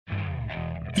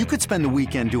You could spend the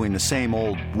weekend doing the same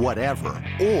old whatever,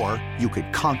 or you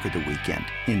could conquer the weekend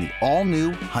in the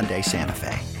all-new Hyundai Santa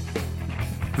Fe.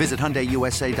 Visit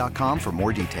HyundaiUSA.com for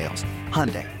more details.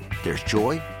 Hyundai, there's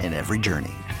joy in every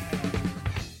journey.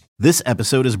 This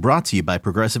episode is brought to you by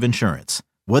Progressive Insurance.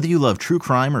 Whether you love true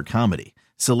crime or comedy,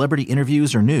 celebrity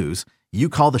interviews or news, you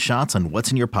call the shots on what's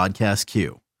in your podcast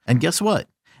queue. And guess what?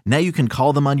 Now you can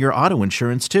call them on your auto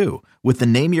insurance too with the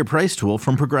Name Your Price tool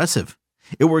from Progressive.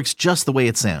 It works just the way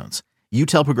it sounds. You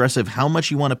tell Progressive how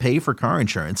much you want to pay for car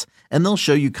insurance, and they'll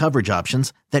show you coverage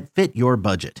options that fit your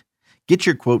budget. Get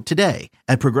your quote today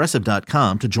at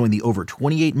Progressive.com to join the over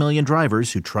 28 million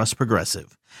drivers who trust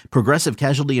Progressive. Progressive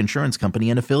Casualty Insurance Company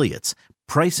and Affiliates.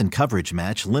 Price and coverage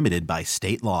match limited by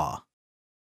state law.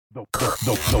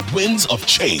 The winds of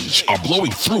change are blowing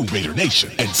through Raider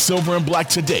Nation, and Silver and Black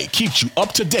Today keeps you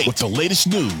up to date with the latest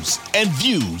news and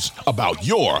views about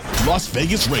your Las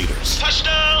Vegas Raiders.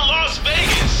 Touchdown, Las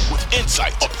Vegas! With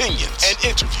insight, opinions, and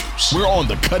interviews. We're on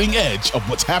the cutting edge of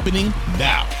what's happening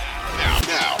now.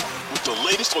 With the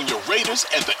latest on your Raiders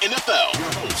and the NFL.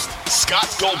 Your host, Scott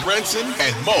Goldbranson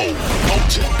and Mo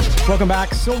Moulton. Welcome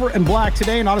back. Silver and Black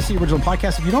Today, an Odyssey original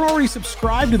podcast. If you don't already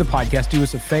subscribe to the podcast, do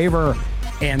us a favor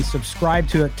and subscribe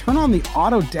to it. Turn on the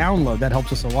auto download. That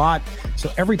helps us a lot.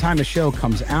 So every time a show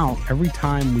comes out, every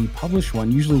time we publish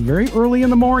one, usually very early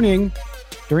in the morning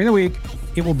during the week,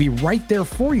 it will be right there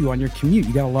for you on your commute.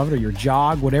 You got to love it, or your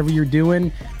jog, whatever you're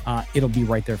doing. It'll be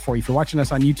right there for you. If you're watching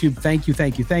us on YouTube, thank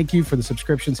you for the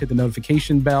subscriptions. Hit the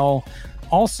notification bell.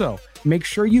 Also, make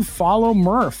sure you follow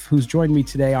Murph, who's joined me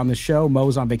today on the show.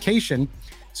 Mo's on vacation.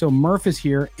 So Murph is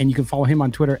here, and you can follow him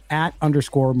on Twitter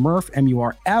 @_Murph,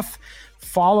 MURF.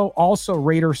 Follow also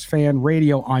Raiders Fan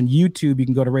Radio on YouTube. You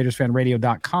can go to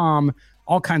RaidersFanRadio.com.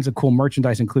 All kinds of cool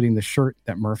merchandise, including the shirt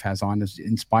that Murph has on, is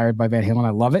inspired by Van Halen.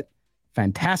 I love it.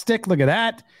 Fantastic. Look at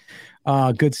that.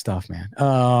 Good stuff, man.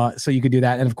 So you could do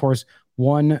that. And of course,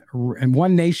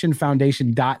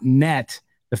 OneNationFoundation.net,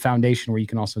 the foundation where you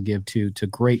can also give to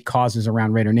great causes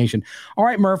around Raider Nation. All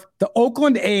right, Murph, the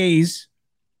Oakland A's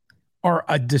are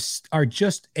just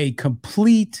a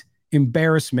complete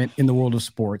embarrassment in the world of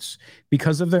sports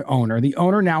because of their owner. The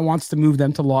owner now wants to move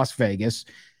them to Las Vegas.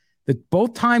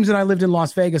 Both times that I lived in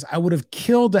Las Vegas, I would have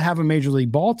killed to have a major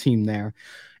league ball team there.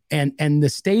 And the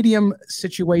stadium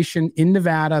situation in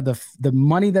Nevada, the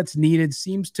money that's needed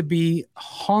seems to be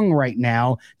hung right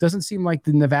now. Doesn't seem like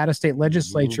the Nevada state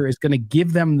legislature is going to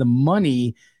give them the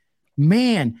money.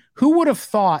 Man, who would have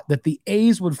thought that the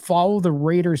A's would follow the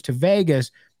Raiders to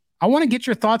Vegas? I want to get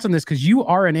your thoughts on this because you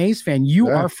are an A's fan. You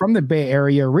are from the Bay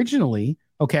Area originally,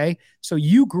 okay? So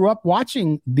you grew up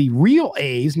watching the real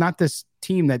A's, not this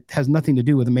team that has nothing to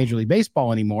do with the Major League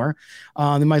Baseball anymore.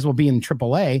 They might as well be in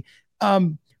AAA.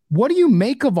 What do you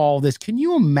make of all this? Can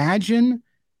you imagine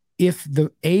if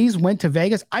the A's went to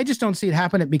Vegas? I just don't see it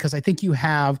happening because I think you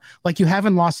have, like you have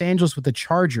in Los Angeles with the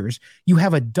Chargers, you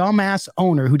have a dumbass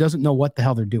owner who doesn't know what the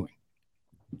hell they're doing.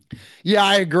 Yeah,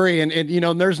 I agree. And you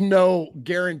know, there's no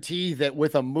guarantee that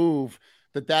with a move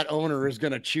that owner is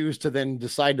going to choose to then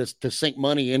decide to sink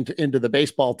money into the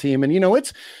baseball team. And, you know,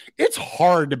 it's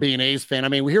hard to be an A's fan. I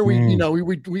mean, we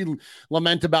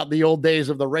lament about the old days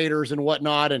of the Raiders and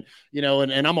whatnot. And, you know,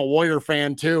 and I'm a Warrior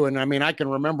fan too. And I mean, I can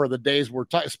remember the days where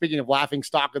speaking of laughing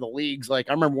stock of the leagues, like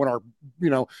I remember when our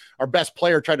best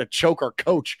player tried to choke our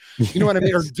coach, you know what I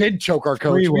mean? Or did choke our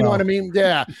coach, you know what I mean?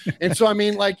 Yeah. And so, I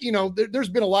mean, like, you know, there's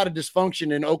been a lot of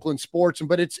dysfunction in Oakland sports,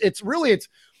 but it's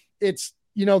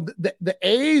you know, the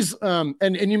A's,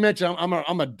 and you mentioned I'm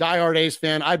a diehard A's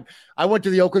fan. I went to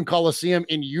the Oakland Coliseum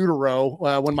in utero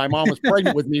when my mom was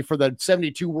pregnant with me for the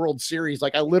 72 World Series.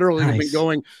 Like I literally have been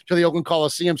going to the Oakland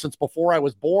Coliseum since before I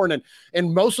was born.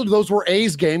 And most of those were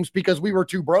A's games because we were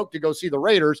too broke to go see the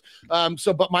Raiders.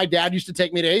 But my dad used to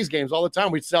take me to A's games all the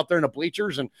time. We'd sit out there in the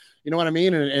bleachers and, you know what I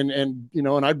mean? And you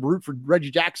know, and I'd root for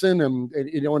Reggie Jackson and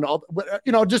you know, and all, but,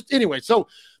 you know, just anyway. So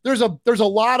there's a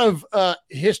lot of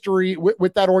history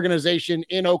with that organization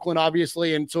in Oakland,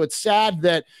 obviously. And so it's sad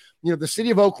that, you know, the city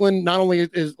of Oakland not only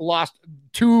is lost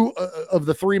two of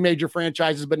the three major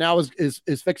franchises, but now is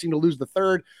fixing to lose the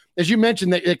third. As you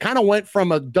mentioned, that it kind of went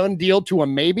from a done deal to a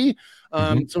maybe.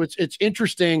 So it's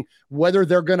interesting whether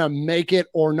they're going to make it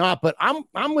or not. But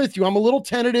I'm with you. I'm a little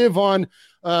tentative on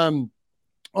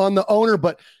the owner,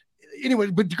 but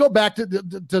anyway, but to go back to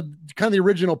kind of the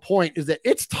original point is that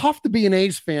it's tough to be an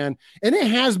A's fan, and it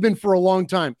has been for a long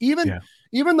time. Even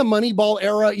the Moneyball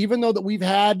era, even though that we've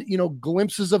had, you know,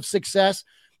 glimpses of success,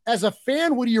 as a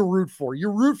fan, what do you root for? You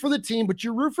root for the team, but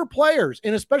you root for players,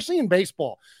 and especially in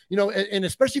baseball, and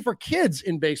especially for kids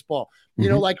in baseball.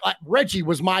 Like Reggie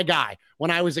was my guy when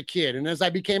I was a kid. And as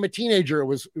I became a teenager, it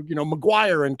was,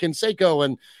 McGuire and Canseco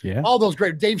and all those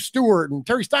great Dave Stewart and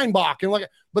Terry Steinbach.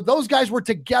 But those guys were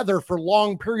together for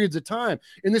long periods of time.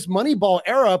 In this Moneyball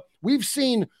era, we've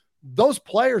seen those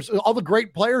players, all the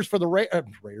great players for the Raiders,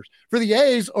 for the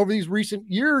A's over these recent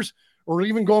years, or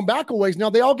even going back a ways. Now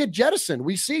they all get jettisoned.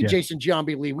 We see Jason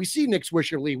Giambi leave. We see Nick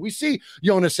Swisher leave. We see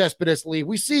Jonas Cespedes leave.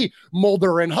 We see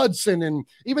Mulder and Hudson and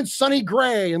even Sonny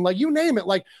Gray and you name it.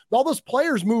 All those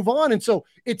players move on. And so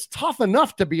it's tough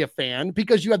enough to be a fan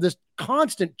because you have this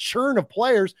constant churn of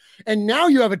players. And now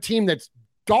you have a team that's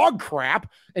dog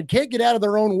crap and can't get out of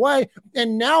their own way.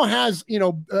 And now has,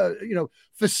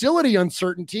 facility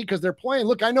uncertainty because they're playing.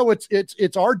 Look, I know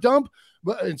it's our dump.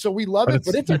 And so we love it,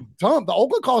 but it's a dump. The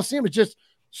Oakland Coliseum is just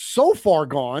so far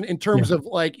gone in terms of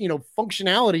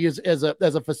functionality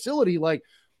as a facility.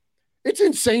 It's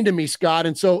insane to me, Scott.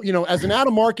 And so, as an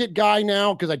out-of-market guy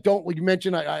now, because you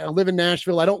mentioned I live in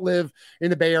Nashville. I don't live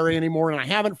in the Bay Area anymore, and I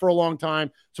haven't for a long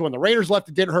time. So when the Raiders left,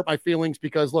 it didn't hurt my feelings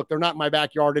because, look, they're not in my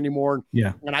backyard anymore.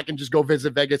 Yeah. And I can just go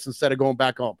visit Vegas instead of going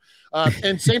back home.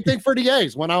 And same thing for the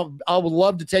A's. When I would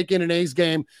love to take in an A's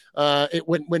game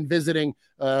when visiting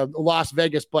Las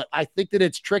Vegas. But I think that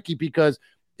it's tricky because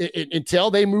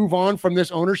until they move on from this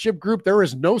ownership group, there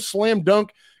is no slam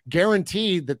dunk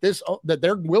guarantee that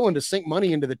they're willing to sink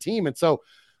money into the team. And so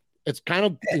it's kind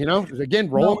of, again,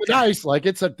 rolling the dice.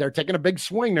 They're taking a big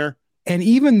swing there. And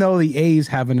even though the A's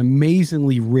have an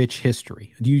amazingly rich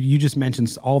history, you just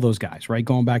mentioned all those guys, right?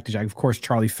 Going back to Jack, of course,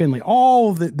 Charlie Finley,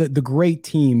 all the great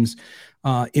teams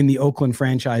in the Oakland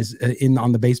franchise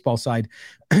on the baseball side.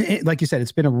 Like you said,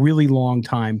 it's been a really long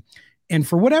time. And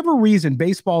for whatever reason,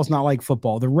 baseball is not like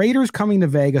football. The Raiders coming to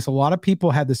Vegas, a lot of people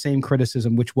had the same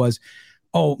criticism, which was,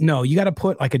 oh no, you got to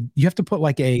put you have to put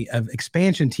a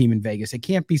expansion team in Vegas. It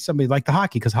can't be somebody like the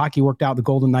hockey, because hockey worked out. The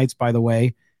Golden Knights, by the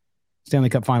way, Stanley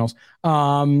Cup Finals.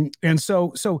 And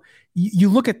so you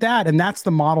look at that, and that's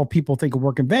the model people think will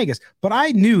work in Vegas. But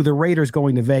I knew the Raiders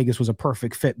going to Vegas was a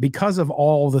perfect fit because of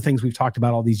all the things we've talked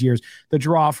about all these years. The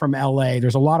draw from LA.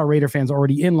 There's a lot of Raider fans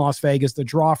already in Las Vegas. The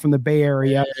draw from the Bay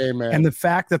Area, and the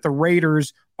fact that the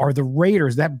Raiders are the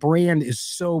Raiders. That brand is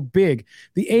so big.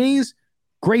 The A's,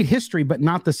 great history, but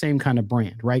not the same kind of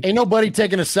brand, right? Ain't nobody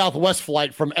taking a Southwest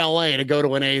flight from LA to go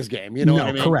to an A's game. You know what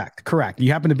I mean? Correct.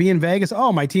 You happen to be in Vegas.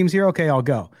 Oh, my team's here. Okay, I'll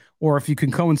go. Or if you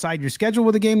can coincide your schedule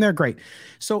with a game there, great.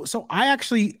 So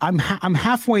I'm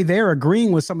halfway there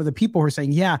agreeing with some of the people who are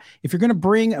saying, yeah, if you're going to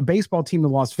bring a baseball team to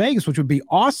Las Vegas, which would be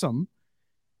awesome,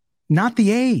 not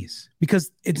the A's,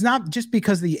 because it's not just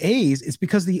because the A's, it's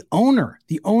because the owner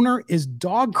is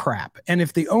dog crap. And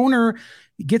if the owner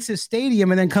gets his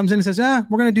stadium and then comes in and says,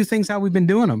 we're going to do things how we've been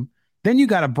doing them, then you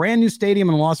got a brand new stadium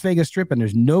in the Las Vegas Strip and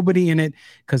there's nobody in it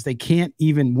because they can't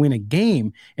even win a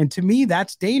game. And to me,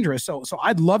 that's dangerous. So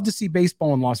I'd love to see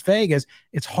baseball in Las Vegas.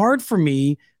 It's hard for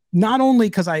me, not only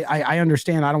because I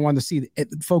understand I don't want to see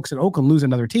folks in Oakland lose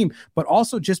another team, but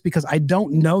also just because I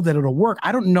don't know that it'll work.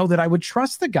 I don't know that I would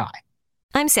trust the guy.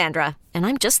 I'm Sandra, and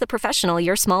I'm just the professional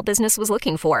your small business was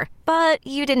looking for. But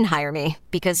you didn't hire me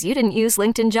because you didn't use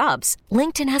LinkedIn Jobs.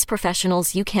 LinkedIn has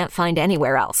professionals you can't find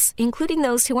anywhere else, including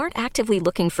those who aren't actively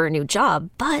looking for a new job,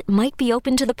 but might be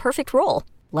open to the perfect role,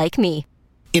 like me.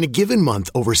 In a given month,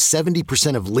 over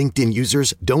 70% of LinkedIn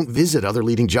users don't visit other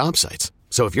leading job sites.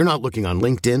 So if you're not looking on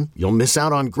LinkedIn, you'll miss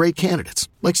out on great candidates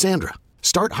like Sandra.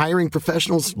 Start hiring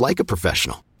professionals like a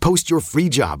professional. Post your free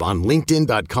job on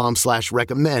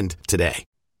linkedin.com/recommend today.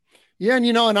 Yeah.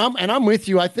 And I'm with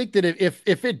you. I think that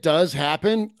if it does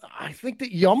happen, I think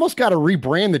that you almost got to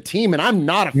rebrand the team. And I'm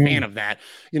not a fan of that.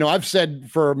 I've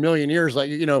said for a million years,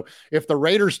 if the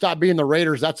Raiders stop being the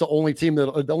Raiders, that's the only thing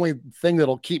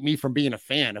that'll keep me from being a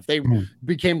fan. If they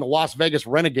became the Las Vegas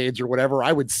Renegades or whatever,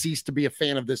 I would cease to be a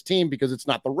fan of this team because it's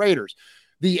not the Raiders.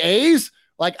 The A's,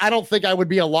 I don't think I would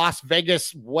be a Las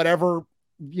Vegas, whatever,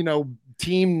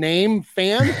 team name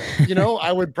fan.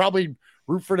 I would probably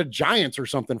root for the Giants or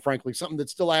something, frankly, something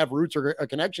that still I have roots or a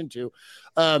connection to.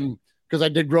 Because I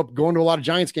did grow up going to a lot of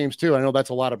Giants games too. I know that's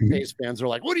a lot of A's fans are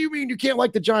like, what do you mean you can't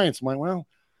like the Giants? I'm like, well,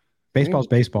 baseball's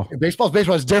baseball.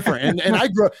 Baseball's different. And I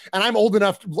grew up, and I'm old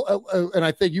enough, and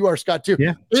I think you are, Scott, too.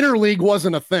 Yeah. Interleague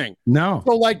wasn't a thing. No.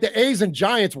 So the A's and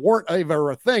Giants weren't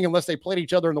ever a thing unless they played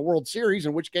each other in the World Series,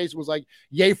 in which case it was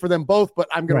yay for them both, but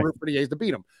I'm going to root for the A's to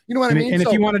beat them. You know what I mean? And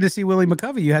if you wanted to see Willie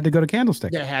McCovey, you had to go to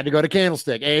Candlestick. Yeah, had to go to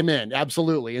Candlestick. Amen.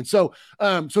 Absolutely. And so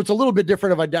it's a little bit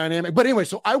different of a dynamic. But anyway,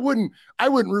 so I wouldn't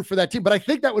root for that team, but I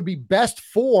think that would be best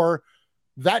for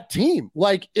that team,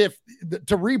 like to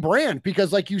rebrand,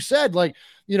 because like you said, like,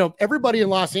 everybody in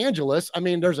Los Angeles, I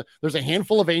mean, there's a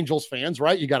handful of Angels fans,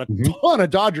 right? You got a ton of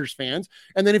Dodgers fans.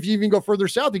 And then if you even go further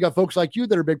south, you got folks like you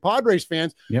that are big Padres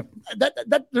fans. Yep.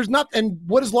 That there's not, and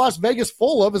what is Las Vegas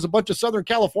full of is a bunch of Southern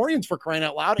Californians, for crying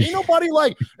out loud. Ain't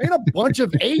a bunch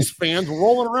of A's fans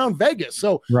rolling around Vegas.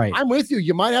 So right. I'm with you.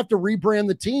 You might have to rebrand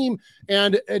the team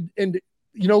and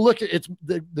look, it's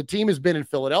the team has been in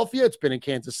Philadelphia, it's been in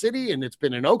Kansas City, and it's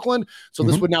been in Oakland. So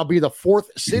this would now be the fourth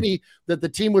city that the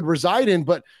team would reside in.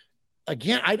 But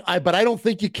again, I don't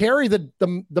think you carry the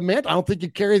mantle. I don't think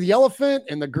you carry the elephant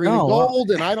and the green and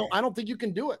gold, and I don't think you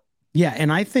can do it. Yeah,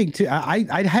 and I think too.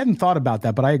 I hadn't thought about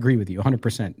that, but I agree with you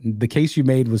 100%. The case you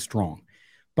made was strong.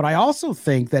 But I also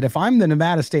think that if I'm the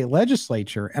Nevada State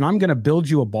Legislature and I'm going to build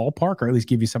you a ballpark, or at least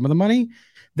give you some of the money,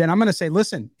 then I'm going to say,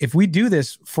 listen, if we do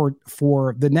this for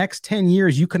the next 10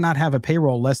 years, you cannot have a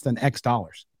payroll less than X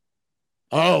dollars.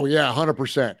 Oh, yeah,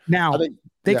 100%. Now,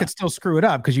 they could still screw it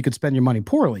up because you could spend your money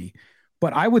poorly.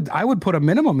 But I would put a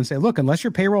minimum and say, look, unless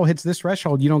your payroll hits this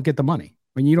threshold, you don't get the money.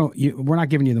 I mean, we're not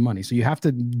giving you the money. So you have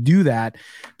to do that,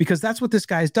 because that's what this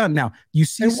guy's done. Now, you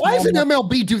see. And why doesn't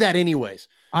MLB do that anyways?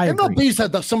 MLB's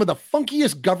had some of the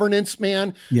funkiest governance,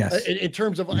 man. Yes. In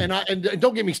terms of, and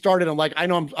don't get me started on, like, I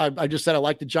know I just said I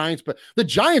like the Giants, but the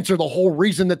Giants are the whole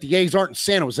reason that the A's aren't in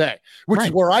San Jose, which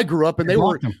is where I grew up. And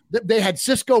they had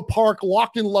Cisco Park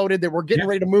locked and loaded. They were getting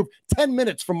ready to move 10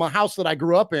 minutes from my house that I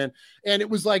grew up in. And it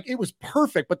was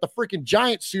perfect. But the freaking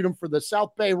Giants sued them for the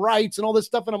South Bay rights and all this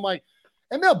stuff. And I'm like,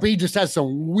 MLB just has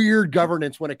some weird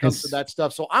governance when it comes to that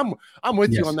stuff. So I'm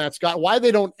with you on that, Scott. Why they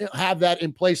don't have that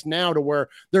in place now to where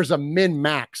there's a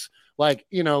min-max, like,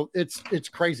 it's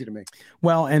crazy to me.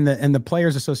 Well, and the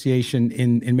Players Association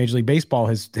in Major League Baseball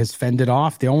has fended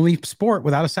off the only sport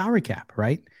without a salary cap,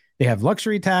 right? They have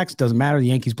luxury tax. Doesn't matter. The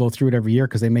Yankees blow through it every year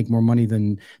because they make more money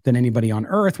than anybody on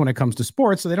earth when it comes to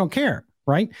sports. So they don't care.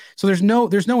 Right. So there's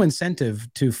no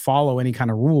incentive to follow any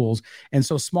kind of rules. And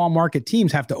so small market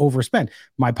teams have to overspend.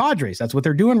 My Padres, that's what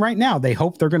they're doing right now. They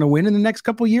hope they're going to win in the next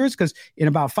couple of years, because in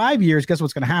about 5 years, guess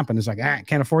what's going to happen? It's like, I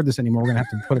can't afford this anymore. We're going to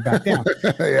have to put it back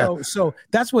down. So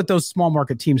that's what those small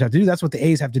market teams have to do. That's what the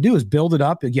A's have to do, is build it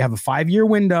up. You have a 5-year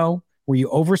window where you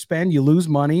overspend, you lose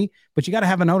money, but you got to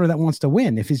have an owner that wants to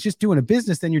win. If he's just doing a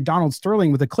business, then you're Donald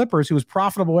Sterling with the Clippers, who was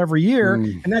profitable every year,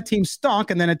 and that team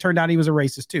stunk, and then it turned out he was a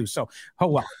racist too. So, oh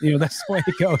well, that's the way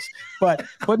it goes. But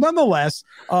nonetheless,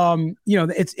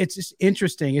 it's just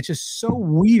interesting. It's just so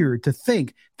weird to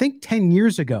think 10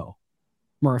 years ago,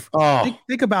 Murph.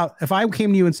 Think about if I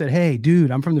came to you and said, "Hey,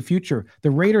 dude, I'm from the future. The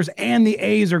Raiders and the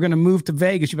A's are going to move to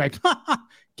Vegas." You'd be like,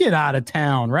 get out of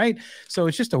town, right? So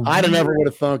it's just I'd have never would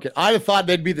have thunk it. I'd have thought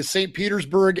they'd be the St.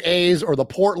 Petersburg A's or the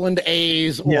Portland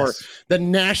A's or the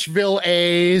Nashville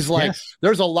A's.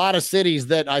 There's a lot of cities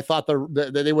that I thought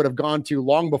that they would have gone to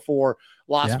long before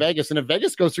Las Vegas. And if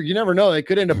Vegas goes through, you never know. They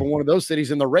could end up in one of those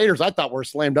cities. And the Raiders, I thought, were a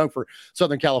slam dunk for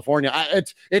Southern California.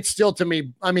 It's still, to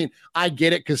me, I mean, I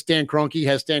get it because Stan Kroenke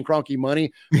has Stan Kroenke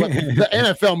money, but the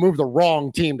NFL moved the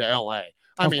wrong team to LA.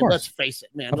 I mean, let's face it,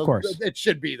 man. Of course. It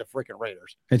should be the freaking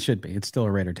Raiders. It should be. It's still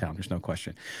a Raider town. There's no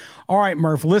question. All right,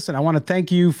 Murph, listen, I want to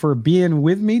thank you for being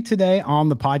with me today on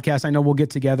the podcast. I know we'll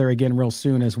get together again real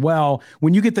soon as well.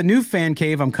 When you get the new fan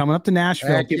cave, I'm coming up to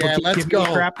Nashville. Let's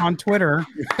go. Crap on Twitter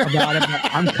about it.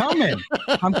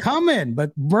 I'm coming.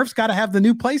 But Murph's got to have the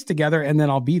new place together, and then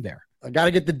I'll be there. I got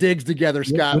to get the digs together,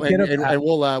 Scott, and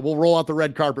we'll roll out the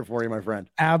red carpet for you, my friend.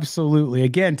 Absolutely.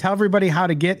 Again, tell everybody how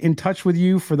to get in touch with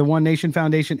you for the One Nation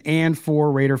Foundation and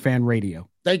for Raider Fan Radio.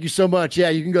 Thank you so much. Yeah,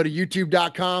 you can go to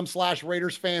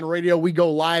youtube.com/Raiders Fan Radio. We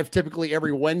go live typically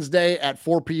every Wednesday at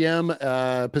 4 p.m.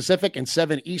 Pacific and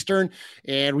 7 Eastern.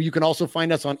 And you can also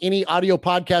find us on any audio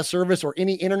podcast service or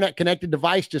any internet connected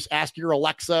device. Just ask your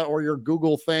Alexa or your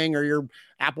Google thing or your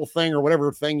Apple thing or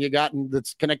whatever thing you got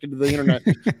that's connected to the internet.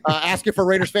 Ask it for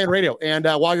Raiders Fan Radio. And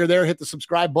while you're there, hit the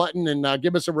subscribe button and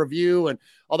give us a review and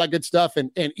all that good stuff. And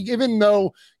even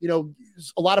though,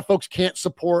 a lot of folks can't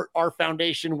support our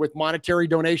foundation with monetary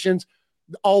donations,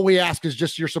 all we ask is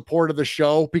just your support of the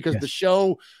show, because the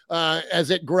show, as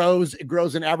it grows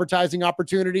in advertising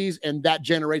opportunities, and that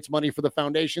generates money for the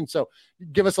foundation. So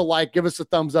give us a like, give us a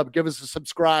thumbs up, give us a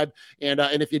subscribe. And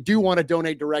if you do want to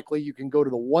donate directly, you can go to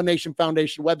the One Nation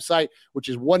Foundation website, which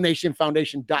is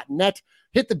onenationfoundation.net.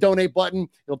 Hit the donate button.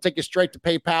 It'll take you straight to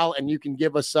PayPal, and you can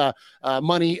give us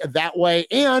money that way.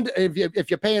 And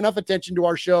if you pay enough attention to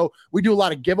our show, we do a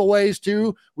lot of giveaways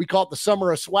too. We call it the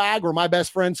Summer of Swag, where my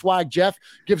best friend Swag Jeff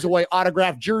gives away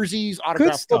autographed jerseys,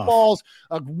 autographed footballs,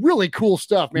 really cool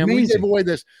stuff, man. Amazing. We gave away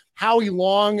this Howie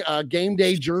Long game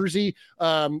day jersey,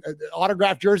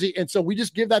 autographed jersey. And so we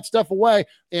just give that stuff away.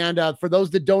 And for those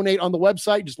that donate on the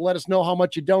website, just let us know how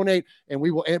much you donate, and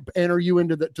we will enter you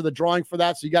into the drawing for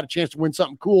that. So you got a chance to win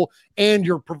something cool, and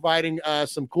you're providing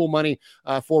some cool money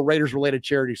for Raiders related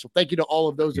charities. So thank you to all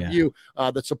of those of you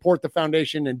that support the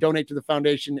foundation and donate to the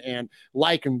foundation and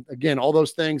and again, all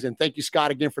those things. And thank you,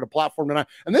 Scott, again for the platform tonight.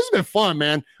 And this has been fun,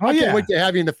 man. I can't wait to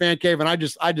have you in the fan cave. And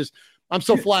I'm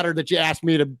so flattered that you asked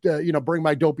me to, bring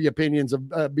my dopey opinions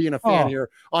of being a fan here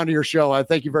onto your show.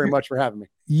 Thank you very much for having me.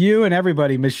 You and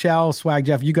everybody, Michelle, Swag,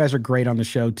 Jeff, you guys are great on the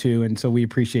show too. And so we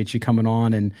appreciate you coming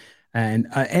on, and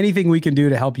anything we can do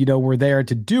to help, we're there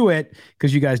to do it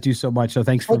because you guys do so much. So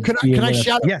thanks for can I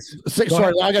shout? Yes.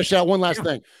 Sorry, I got to shout one last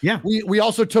thing. Yeah. We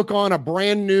also took on a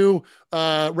brand new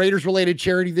Raiders related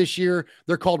charity this year.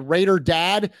 They're called Raider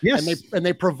Dad. Yes. And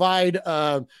they provide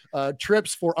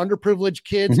trips for underprivileged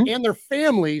kids and their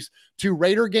families to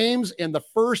Raider games. And the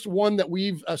first one that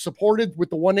we've supported with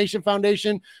the One Nation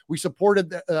Foundation, we supported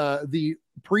the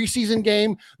preseason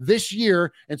game this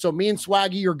year. And so me and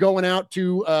Swaggy are going out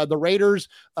to the Raiders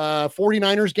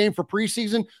 49ers game for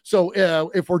preseason. So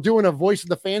if we're doing a Voice of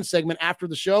the Fan segment after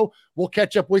the show, we'll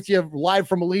catch up with you live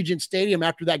from Allegiant Stadium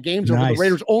after that game's over. The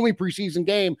Raiders' only preseason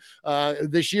game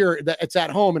this year. It's at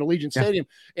home in Allegiant Stadium.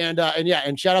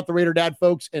 And shout out the Raider Dad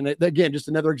folks. And again, just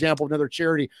another example of another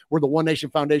charity where the One Nation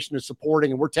Foundation is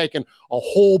supporting, and we're taking a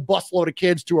whole busload of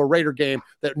kids to a Raider game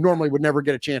that normally would never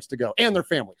get a chance to go, and their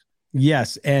families.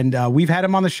 Yes, and we've had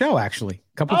him on the show actually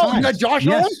a couple times. You got Josh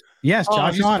on? Yes,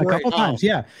 Josh on a couple times.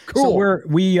 Yeah, cool. So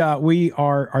we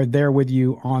are there with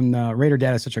you on Raider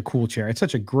Dad. Is such a cool chair. It's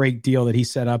such a great deal that he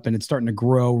set up, and it's starting to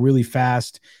grow really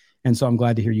fast. And so I'm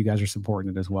glad to hear you guys are supporting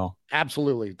it as well.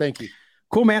 Absolutely, thank you.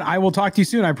 Cool, man. I will talk to you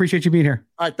soon. I appreciate you being here.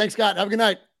 All right, thanks, Scott. Have a good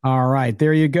night. All right,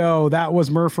 there you go. That was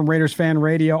Murph from Raiders Fan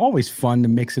Radio. Always fun to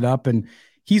mix it up, and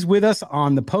he's with us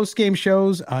on the post-game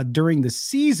shows during the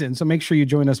season. So make sure you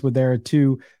join us with there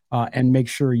too, and make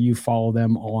sure you follow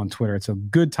them all on Twitter. It's a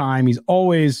good time. He's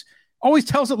always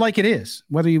tells it like it is.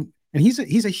 And he's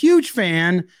a huge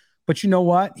fan, but you know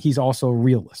what? He's also a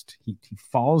realist. He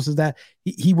follows that.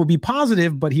 He will be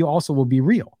positive, but he also will be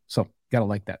real. So gotta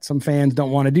like that. Some fans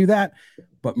don't want to do that,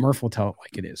 but Murph will tell it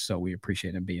like it is. So we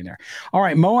appreciate him being there. All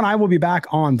right, Mo and I will be back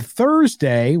on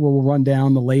Thursday, where we'll run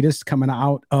down the latest coming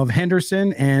out of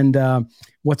Henderson and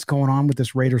what's going on with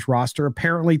this Raiders roster.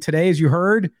 Apparently today, as you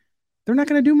heard, they're not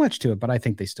going to do much to it, but I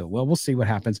think they still will. We'll see what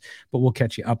happens, but we'll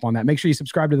catch you up on that. Make sure you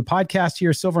subscribe to the podcast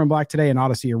here, Silver and Black Today, and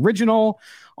Odyssey Original.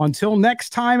 Until next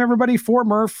time, everybody, for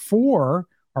Murph, for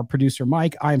our producer,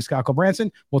 Mike, I am Scott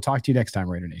Branson. We'll talk to you next time,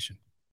 Raider Nation.